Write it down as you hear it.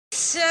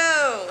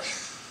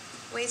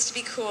Ways to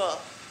be cool.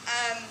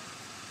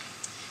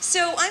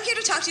 So I'm here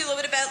to talk to you a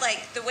little bit about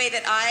the way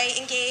that I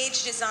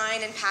engage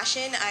design and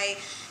passion. I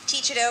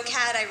teach at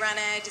OCAD. I run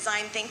a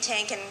design think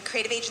tank and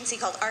creative agency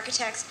called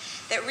Architects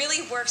that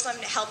really works on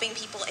helping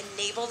people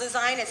enable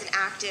design as an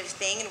active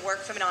thing and work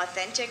from an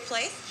authentic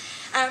place.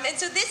 And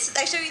so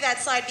I show you that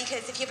slide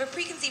because if you have a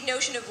preconceived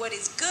notion of what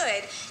is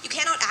good, you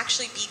cannot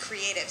actually be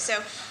creative. So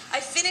I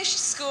finished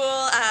school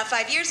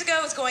 5 years ago.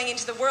 I was going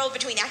into the world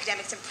between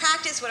academics and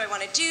practice, what I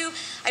want to do.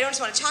 I don't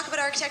just want to talk about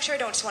architecture. I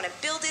don't just want to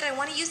build it. I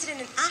want to use it in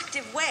an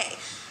active way.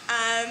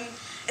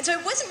 And so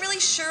I wasn't really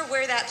sure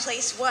where that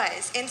place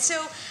was. And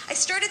so I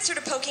started sort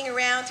of poking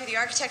around through the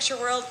architecture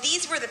world.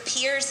 These were the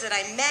peers that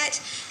I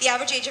met. The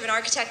average age of an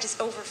architect is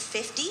over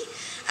 50.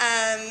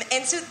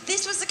 And so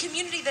this was the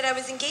community that I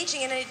was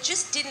engaging in, and it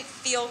just didn't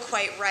feel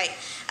quite right.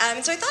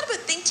 And so I thought about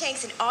think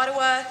tanks in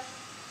Ottawa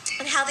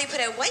and how they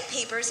put out white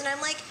papers, and I'm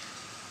like,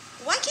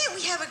 why can't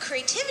we have a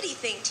creativity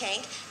think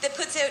tank that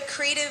puts out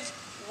creative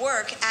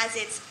work as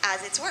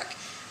its work?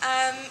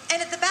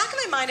 And at the back of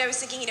my mind, I was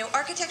thinking,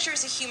 architecture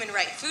is a human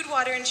right, food,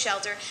 water, and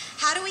shelter.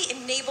 How do we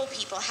enable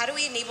people? How do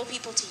we enable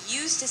people to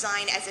use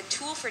design as a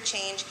tool for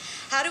change?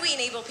 How do we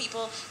enable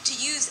people to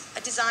use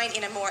a design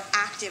in a more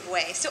active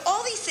way? So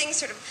all these things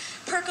sort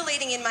of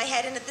percolating in my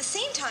head, and at the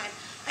same time,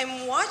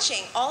 I'm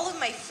watching all of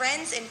my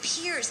friends and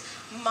peers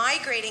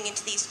migrating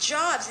into these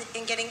jobs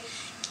and getting,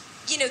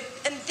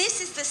 and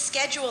this is the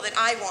schedule that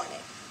I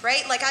wanted.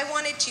 Right? I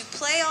wanted to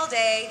play all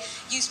day,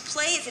 use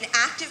play as an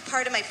active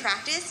part of my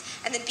practice,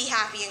 and then be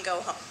happy and go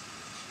home.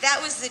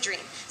 That was the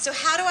dream. So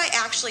how do I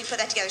actually put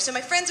that together? So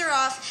my friends are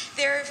off,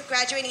 they're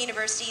graduating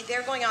university,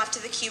 they're going off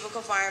to the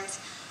cubicle farms,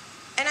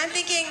 and I'm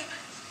thinking,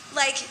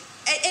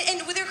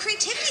 and their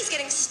creativity is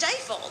getting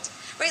stifled,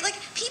 right?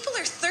 People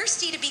are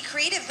thirsty to be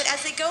creative, but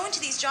as they go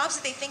into these jobs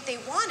that they think they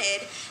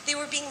wanted, they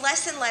were being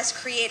less and less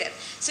creative.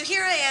 So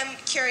here I am,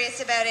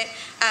 curious about it.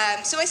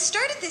 So I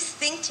started this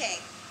think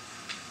tank.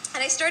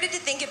 And I started to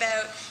think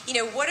about,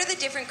 what are the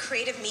different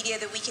creative media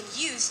that we can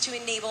use to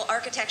enable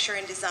architecture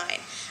and design?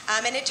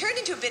 And it turned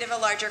into a bit of a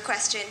larger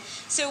question.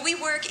 So we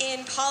work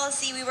in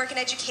policy, we work in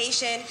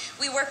education,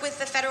 we work with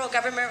the federal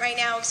government right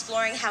now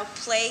exploring how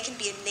play can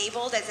be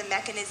enabled as a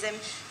mechanism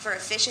for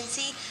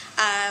efficiency.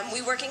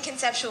 We work in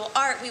conceptual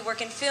art, we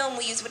work in film,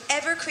 we use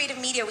whatever creative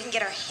media we can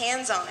get our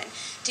hands on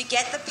to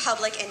get the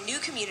public and new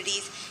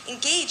communities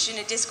engaged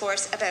in a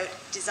discourse about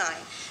design.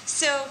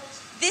 So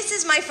this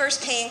is my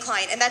first paying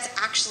client, and that's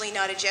actually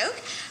not a joke.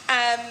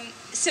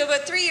 So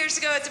about 3 years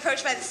ago, I was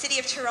approached by the city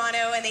of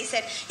Toronto, and they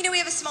said, we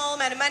have a small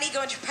amount of money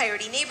going to a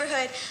priority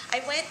neighborhood.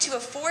 I went to a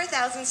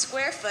 4,000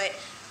 square foot,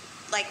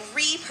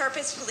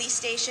 repurposed police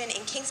station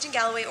in Kingston,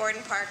 Galloway,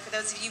 Orden Park. For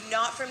those of you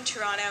not from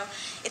Toronto,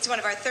 it's one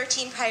of our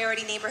 13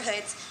 priority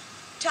neighborhoods.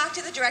 Talked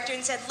to the director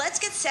and said, let's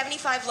get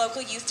 75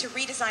 local youth to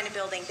redesign a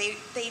building.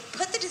 They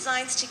put the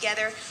designs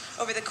together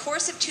over the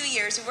course of 2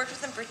 years. We worked with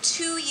them for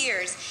 2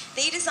 years.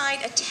 They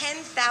designed a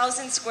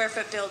 10,000 square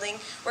foot building,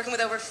 working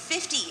with over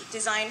 50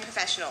 design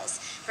professionals,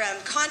 from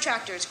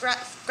contractors,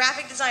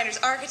 graphic designers,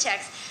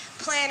 architects,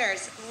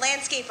 planners,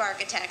 landscape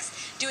architects,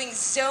 doing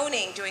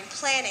zoning, doing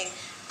planning,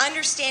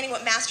 understanding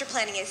what master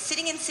planning is,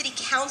 sitting in city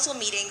council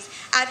meetings,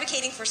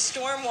 advocating for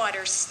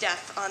stormwater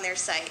stuff on their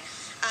site.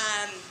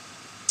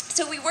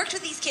 So we worked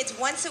with these kids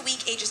once a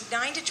week, ages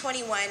 9 to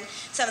 21,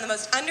 some of the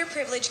most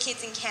underprivileged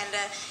kids in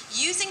Canada,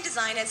 using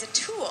design as a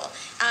tool.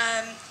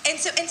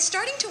 And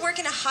starting to work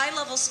in a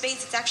high-level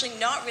space, it's actually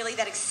not really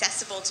that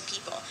accessible to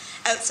people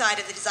outside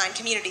of the design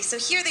community. So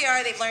here they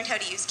are, they've learned how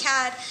to use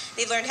CAD,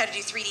 they've learned how to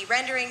do 3D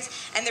renderings,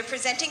 and they're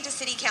presenting to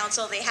City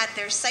Council. They had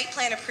their site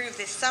plan approved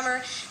this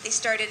summer. They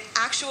started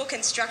actual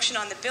construction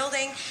on the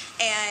building,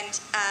 and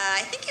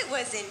I think it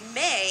was in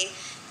May,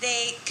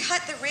 they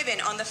cut the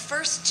ribbon on the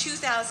first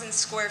 2,000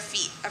 square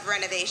feet of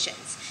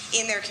renovations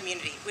in their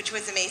community, which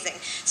was amazing.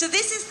 So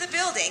this is the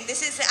building.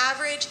 This is the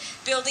average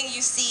building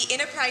you see in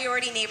a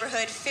priority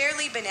neighborhood,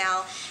 fairly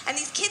banal. And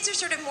these kids are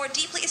sort of more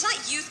deeply, it's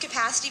not youth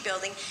capacity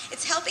building,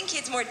 it's helping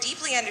kids more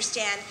deeply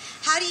understand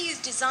how to use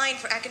design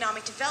for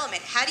economic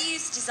development, how to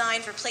use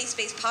design for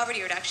place-based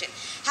poverty reduction,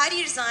 how to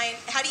use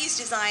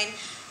design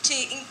to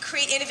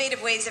create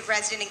innovative ways of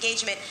resident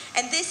engagement.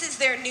 And this is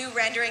their new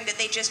rendering that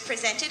they just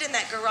presented, and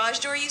that garage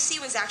door you see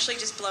was actually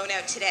just blown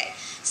out today.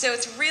 So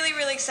it's really,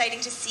 really exciting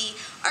to see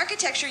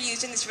architecture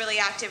used in this really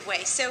active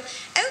way. So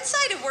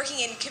outside of working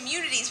in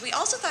communities, we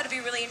also thought it'd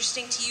be really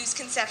interesting to use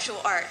conceptual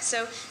art.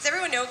 So does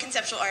everyone know what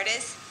conceptual art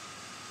is?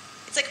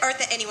 It's like art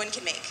that anyone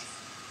can make.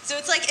 So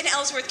it's like an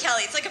Ellsworth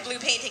Kelly. It's like a blue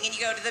painting, and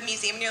you go to the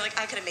museum, and you're like,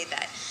 I could have made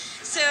that.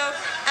 So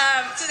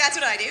that's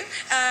what I do.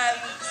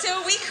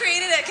 So we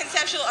created a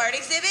conceptual art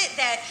exhibit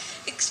that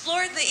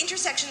explored the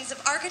intersections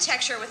of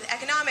architecture with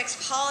economics,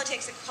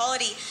 politics,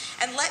 equality,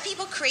 and let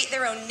people create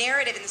their own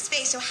narrative in the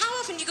space. So how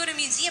often do you go to a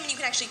museum and you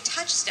can actually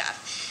touch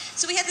stuff?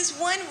 So we had this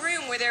one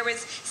room where there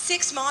was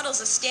 6 models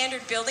of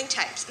standard building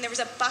types, and there was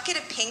a bucket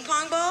of ping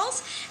pong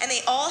balls, and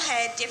they all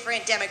had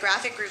different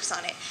demographic groups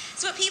on it.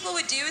 So what people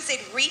would do is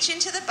they'd reach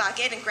into the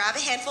bucket and grab a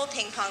handful of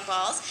ping pong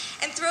balls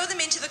and throw them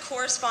into the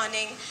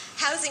corresponding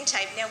housing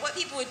type. Now what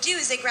people would do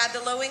is they grab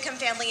the low-income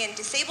family and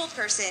disabled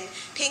person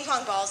ping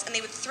pong balls, and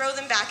they would throw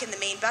them back in the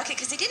main bucket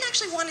because they didn't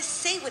actually want to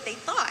say what they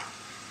thought.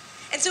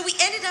 And so we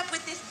ended up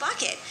with this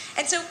bucket.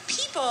 And so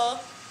people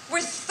were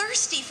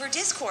thirsty for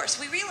discourse.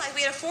 We realized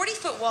we had a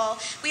 40-foot wall.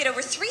 We had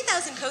over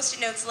 3,000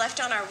 Post-it notes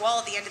left on our wall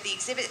at the end of the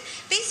exhibit,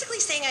 basically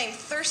saying I am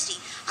thirsty.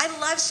 I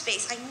love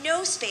space. I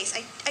know space.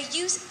 I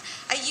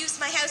use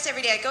my house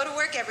every day. I go to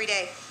work every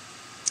day.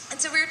 And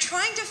so we were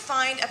trying to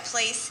find a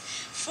place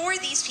for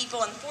these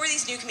people and for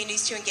these new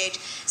communities to engage.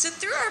 So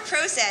through our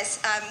process,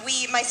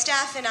 my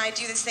staff and I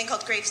do this thing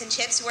called Grapes and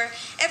Chips, where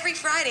every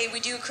Friday we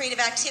do a creative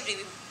activity.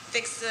 We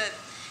fix the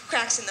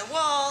cracks in the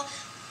wall,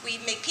 we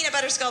make peanut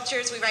butter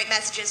sculptures, we write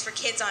messages for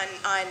kids on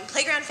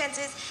playground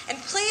fences, and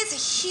play is a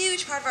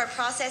huge part of our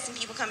process, and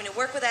people coming to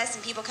work with us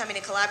and people coming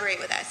to collaborate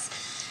with us.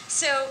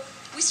 So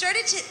we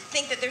started to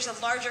think that there's a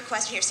larger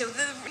question here. So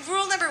the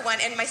rule number 1,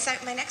 and my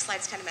next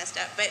slide's kind of messed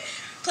up, but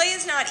play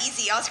is not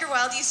easy. Oscar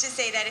Wilde used to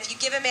say that if you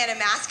give a man a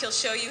mask, he'll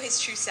show you his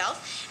true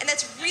self. And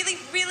that's really,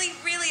 really,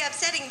 really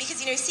upsetting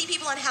because, you see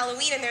people on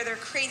Halloween and they're their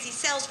crazy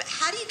selves, but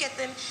how do you get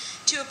them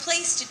to a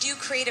place to do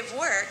creative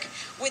work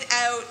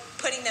without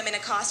putting them in a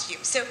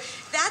costume? So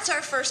that's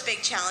our first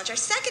big challenge. Our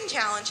second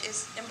challenge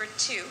is number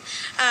 2,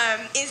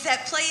 is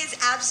that play is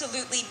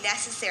absolutely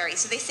necessary.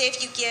 So they say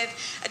if you give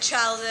a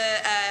child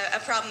a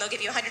problem, they'll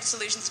give you 100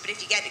 solutions, but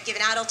if you give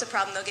an adult a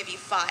problem, they'll give you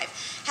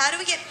 5. How do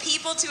we get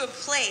people to a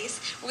place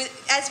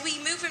as we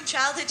move from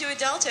childhood to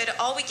adulthood,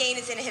 all we gain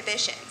is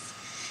inhibitions?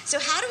 So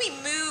how do we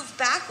move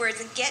backwards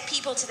and get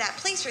people to that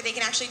place where they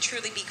can actually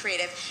truly be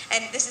creative?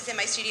 And this is in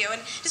my studio,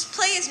 and just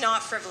play is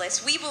not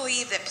frivolous. We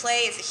believe that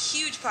play is a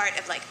huge part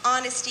of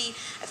honesty,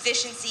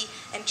 efficiency,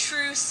 and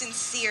true,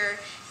 sincere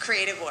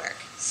creative work.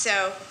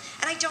 So,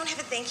 and I don't have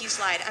a thank you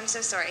slide. I'm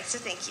so sorry. So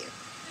thank you.